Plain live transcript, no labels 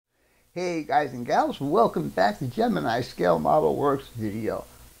Hey guys and gals, welcome back to Gemini Scale Model Works video.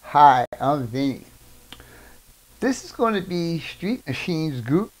 Hi, I'm Vinny. This is going to be Street Machines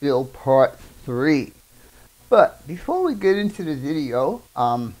Group Build Part 3. But before we get into the video,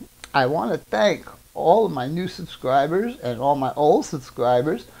 I want to thank all of my new subscribers and all my old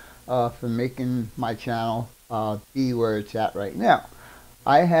subscribers for making my channel be where it's at right now.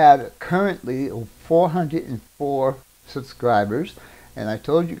 I have currently 404 subscribers. And I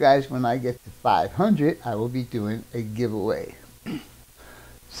told you guys when I get to 500, I will be doing a giveaway.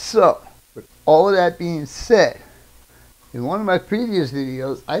 So, with all of that being said, in one of my previous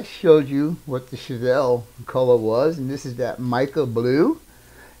videos, I showed you what the Chevelle color was, and this is that mica blue.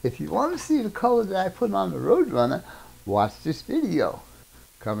 If you want to see the color that I put on the Roadrunner, watch this video.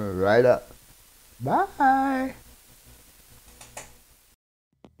 Coming right up. Bye!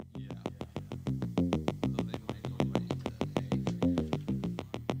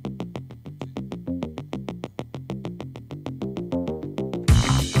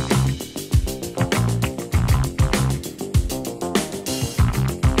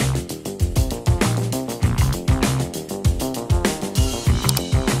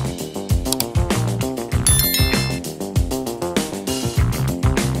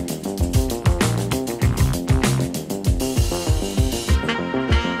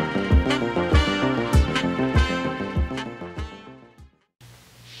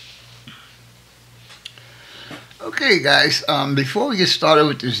 Okay guys, before we get started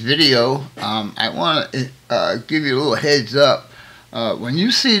with this video, I want to give you a little heads up. When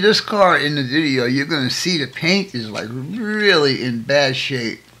you see this car in the video, you're going to see the paint is like really in bad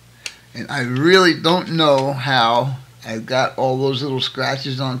shape. And I really don't know how I got all those little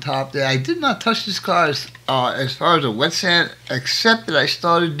scratches on top there. I did not touch this car as far as a wet sand, except that I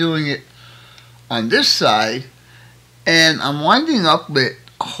started doing it on this side. And I'm winding up with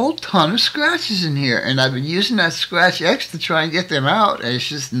a whole ton of scratches in here, and I've been using that Scratch X to try and get them out, and it's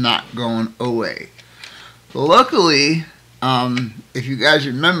just not going away. Luckily, if you guys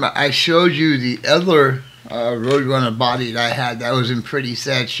remember, I showed you the other Roadrunner body that I had that was in pretty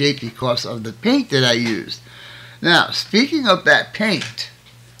sad shape because of the paint that I used. Now, speaking of that paint,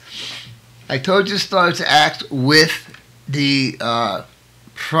 I told you it started to act with the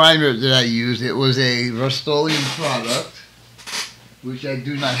primer that I used. It was a Rust-Oleum product, which I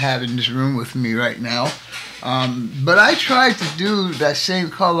do not have in this room with me right now. But I tried to do that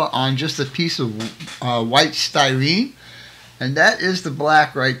same color on just a piece of white styrene, and that is the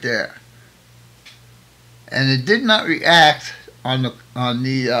black right there. And it did not react on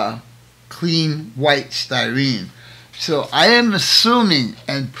the clean white styrene. So I am assuming,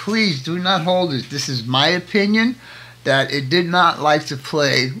 and please do not hold it, this is my opinion, that it did not like to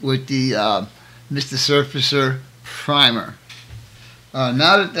play with the Mr. Surfacer primer.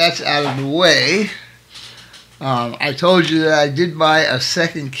 Now that that's out of the way, I told you that I did buy a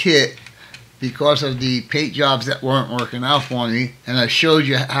second kit because of the paint jobs that weren't working out for me, and I showed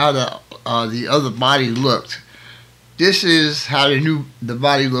you how the other body looked. This is how the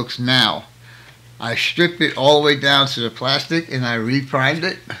body looks now. I stripped it all the way down to the plastic and I reprimed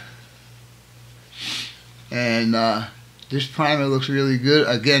it. And this primer looks really good.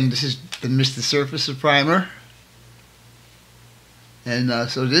 Again, this is the Mr. Surfacer primer. And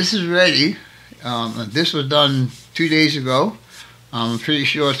so this is ready. This was done 2 days ago. I'm pretty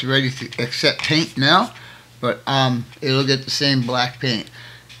sure it's ready to accept paint now, but it'll get the same black paint.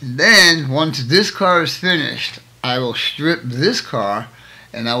 And then once this car is finished, I will strip this car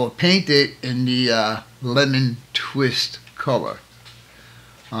and I will paint it in the lemon twist color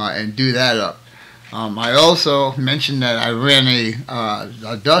and do that up. I also mentioned that I ran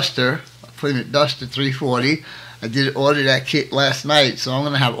a Duster, a Plymouth Duster 340. I did order that kit last night, so I'm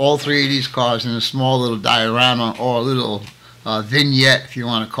going to have all three of these cars in a small little diorama, or a little vignette, if you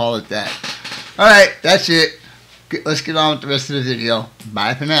want to call it that. Alright, that's it. Let's get on with the rest of the video.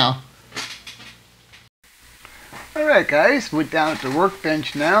 Bye for now. Alright guys, we're down at the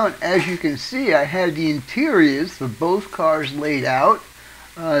workbench now, and as you can see, I have the interiors for both cars laid out.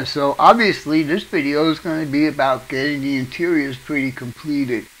 So obviously this video is going to be about getting the interiors pretty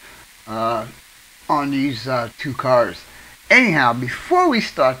completed on these two cars. Anyhow, before we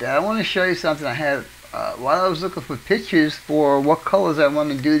start that, I want to show you something I have while I was looking for pictures for what colors I want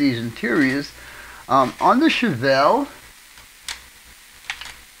to do these interiors. On the Chevelle,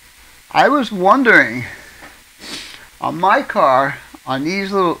 I was wondering, on my car, on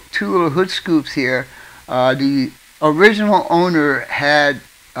these two little hood scoops here, the original owner had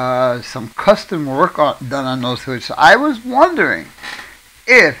some custom work done on those hoods. So I was wondering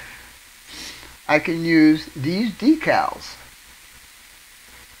if I can use these decals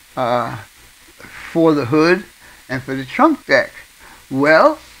for the hood and for the trunk deck.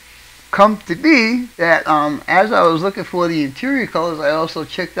 Well, come to be that as I was looking for the interior colors, I also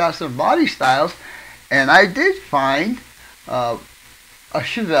checked out some body styles, and I did find a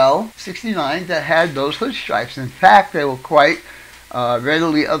Chevelle 69 that had those hood stripes. In fact, they were quite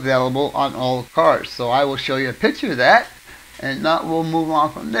readily available on all the cars. So I will show you a picture of that, and we'll move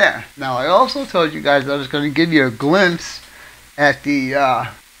on from there. Now, I also told you guys I was going to give you a glimpse at the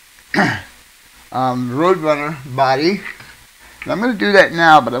Roadrunner body. And I'm going to do that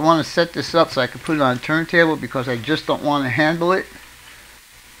now, but I want to set this up so I can put it on a turntable because I just don't want to handle it.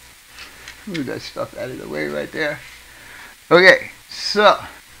 Move that stuff out of the way right there. Okay, so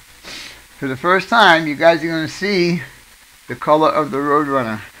for the first time, you guys are going to see the color of the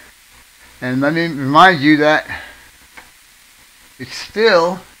Roadrunner. And let me remind you that it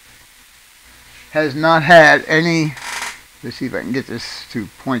still has not had any. Let's see if I can get this to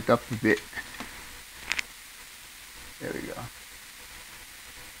point up a bit. There we go.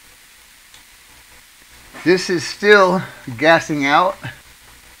 This is still gassing out.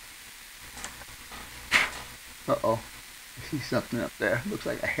 Uh-oh. I see something up there. Looks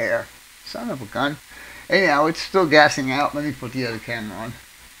like a hair. Son of a gun. Anyhow, it's still gassing out. Let me put the other camera on.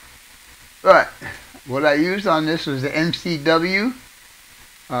 But what I used on this was the MCW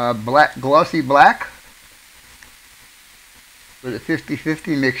black, glossy black with a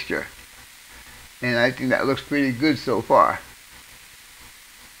 50-50 mixture. And I think that looks pretty good so far.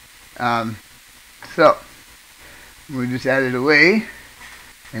 So we'll just add it away,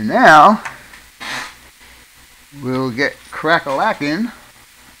 and now we'll get crack-a-lacking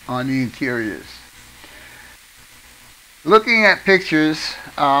on the interiors. Looking at pictures,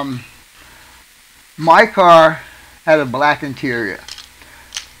 my car had a black interior,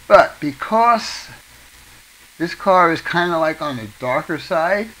 but because this car is kind of like on the darker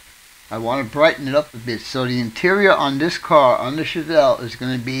side, I want to brighten it up a bit. So the interior on this car, on the Chevelle, is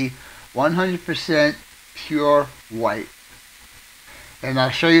going to be 100% pure white. And I'll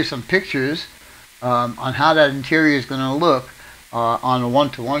show you some pictures on how that interior is going to look on a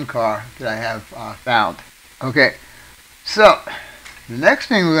one-to-one car that I have found. Okay, so the next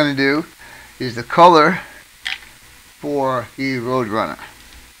thing we're going to do is the color for the Roadrunner.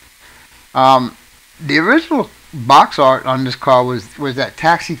 The original box art on this car was that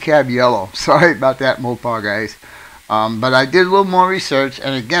taxi cab yellow. Sorry about that, Mopar guys. But I did a little more research,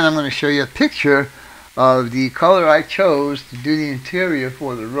 and again I'm going to show you a picture of the color I chose to do the interior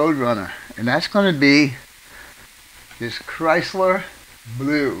for the Roadrunner, and that's going to be this Chrysler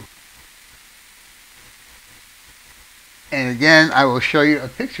blue. And again, I will show you a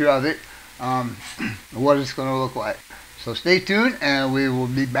picture of it, what it's going to look like. So stay tuned, and we will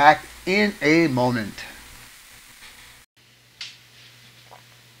be back in a moment.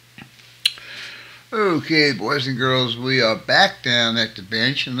 Okay, boys and girls, we are back down at the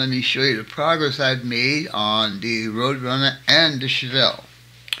bench, and let me show you the progress I've made on the Roadrunner and the Chevelle.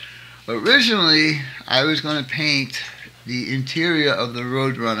 Originally, I was going to paint the interior of the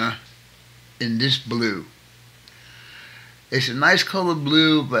Roadrunner in this blue. It's a nice color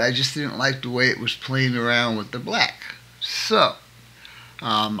blue, but I just didn't like the way it was playing around with the black. So,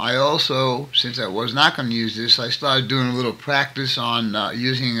 I also, since I was not going to use this, I started doing a little practice on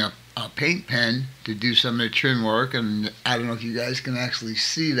using a paint pen to do some of the trim work, and I don't know if you guys can actually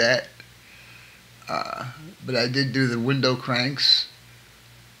see that, but I did do the window cranks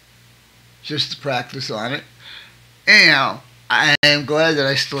just to practice on it. Anyhow, I am glad that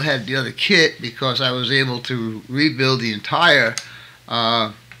I still had the other kit because I was able to rebuild the entire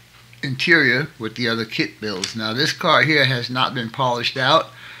interior with the other kit builds. Now this car here has not been polished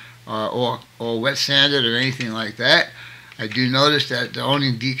out or wet sanded or anything like that. I do notice that the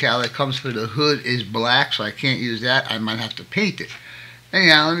only decal that comes for the hood is black, so I can't use that. I might have to paint it.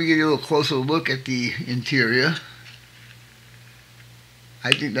 Anyhow, let me give you a little closer look at the interior.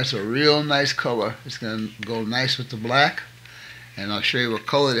 I think that's a real nice color. It's going to go nice with the black. And I'll show you what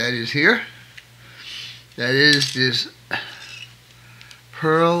color that is here. That is this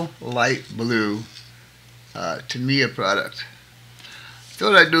pearl light blue Tamiya product.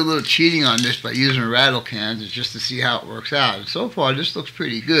 Thought I'd do a little cheating on this by using rattle cans just to see how it works out. And so far, this looks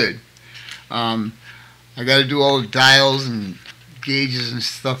pretty good. I got to do all the dials and gauges and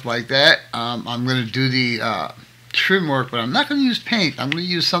stuff like that. I'm going to do the trim work, but I'm not going to use paint. I'm going to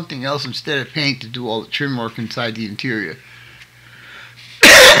use something else instead of paint to do all the trim work inside the interior.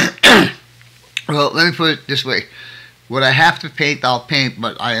 Well, let me put it this way. What I have to paint, I'll paint,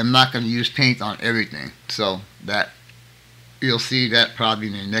 but I am not going to use paint on everything. So that you'll see that probably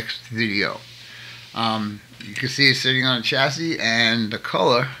in the next video. You can see it sitting on the chassis, and the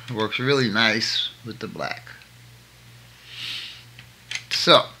color works really nice with the black.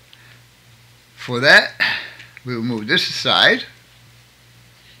 So, for that, we'll move this aside,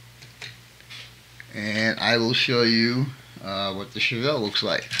 and I will show you what the Chevelle looks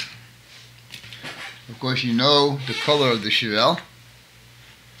like. Of course, you know the color of the Chevelle.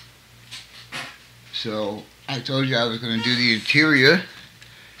 So, I told you I was going to do the interior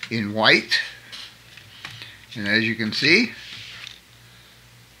in white. And as you can see,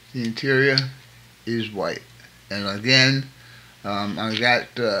 the interior is white. And again, I've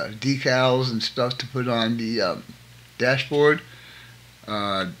got decals and stuff to put on the dashboard.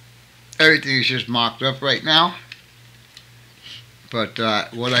 Everything is just mocked up right now. But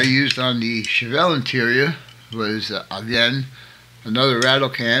what I used on the Chevelle interior was, again, another rattle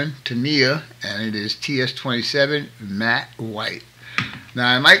can, Tamiya, and it is TS27 matte white. Now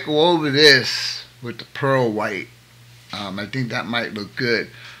I might go over this with the pearl white. I think that might look good.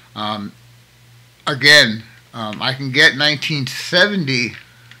 Again, I can get 1970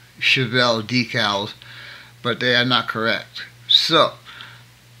 Chevelle decals, but they are not correct. So,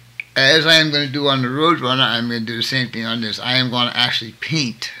 as I am going to do on the Roadrunner, I'm going to do the same thing on this. I am going to actually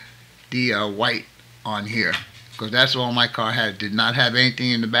paint the white on here, because that's all my car had. It did not have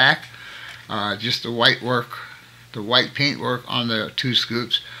anything in the back, just the white work, the white paint work on the two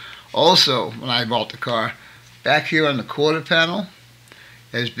scoops. Also, when I bought the car, back here on the quarter panel,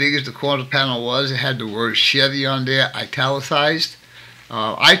 as big as the quarter panel was, it had the word Chevy on there, italicized.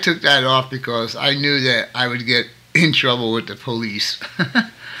 I took that off because I knew that I would get in trouble with the police.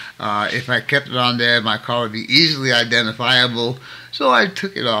 If I kept it on there, my car would be easily identifiable, so I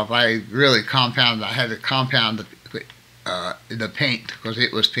took it off. I really compounded. I had to compound the paint because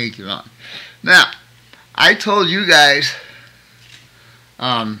it was painted on. Now, I told you guys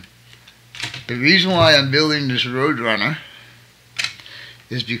the reason why I'm building this Roadrunner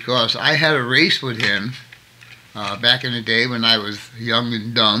is because I had a race with him back in the day when I was young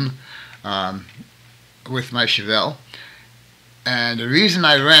and dumb with my Chevelle. And the reason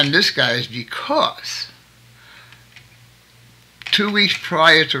I ran this guy is because 2 weeks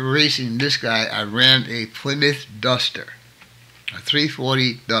prior to racing this guy, I ran a Plymouth Duster, a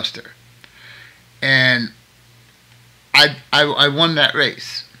 340 Duster. And I won that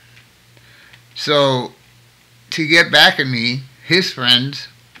race. So, to get back at me, his friends,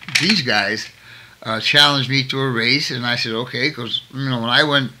 these guys, challenged me to a race, and I said, okay, because, you know,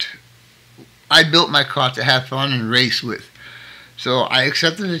 when I built my car to have fun and race with. So I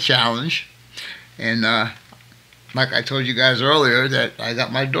accepted the challenge, and like I told you guys earlier, that I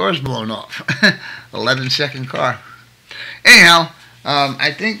got my doors blown off. 11-second car. Anyhow,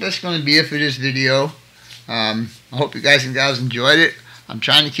 I think that's going to be it for this video. I hope you guys and gals enjoyed it. I'm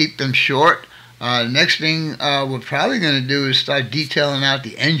trying to keep them short. The next thing we're probably going to do is start detailing out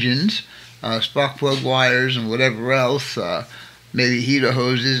the engines, spark plug wires and whatever else, maybe heater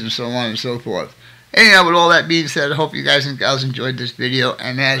hoses and so on and so forth. Anyhow, with all that being said, I hope you guys and gals enjoyed this video.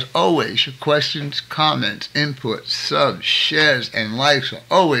 And as always, your questions, comments, input, subs, shares, and likes are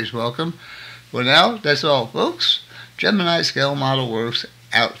always welcome. For now, that's all, folks. Gemini Scale Model Works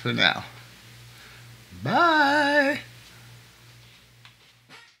out for now. Bye.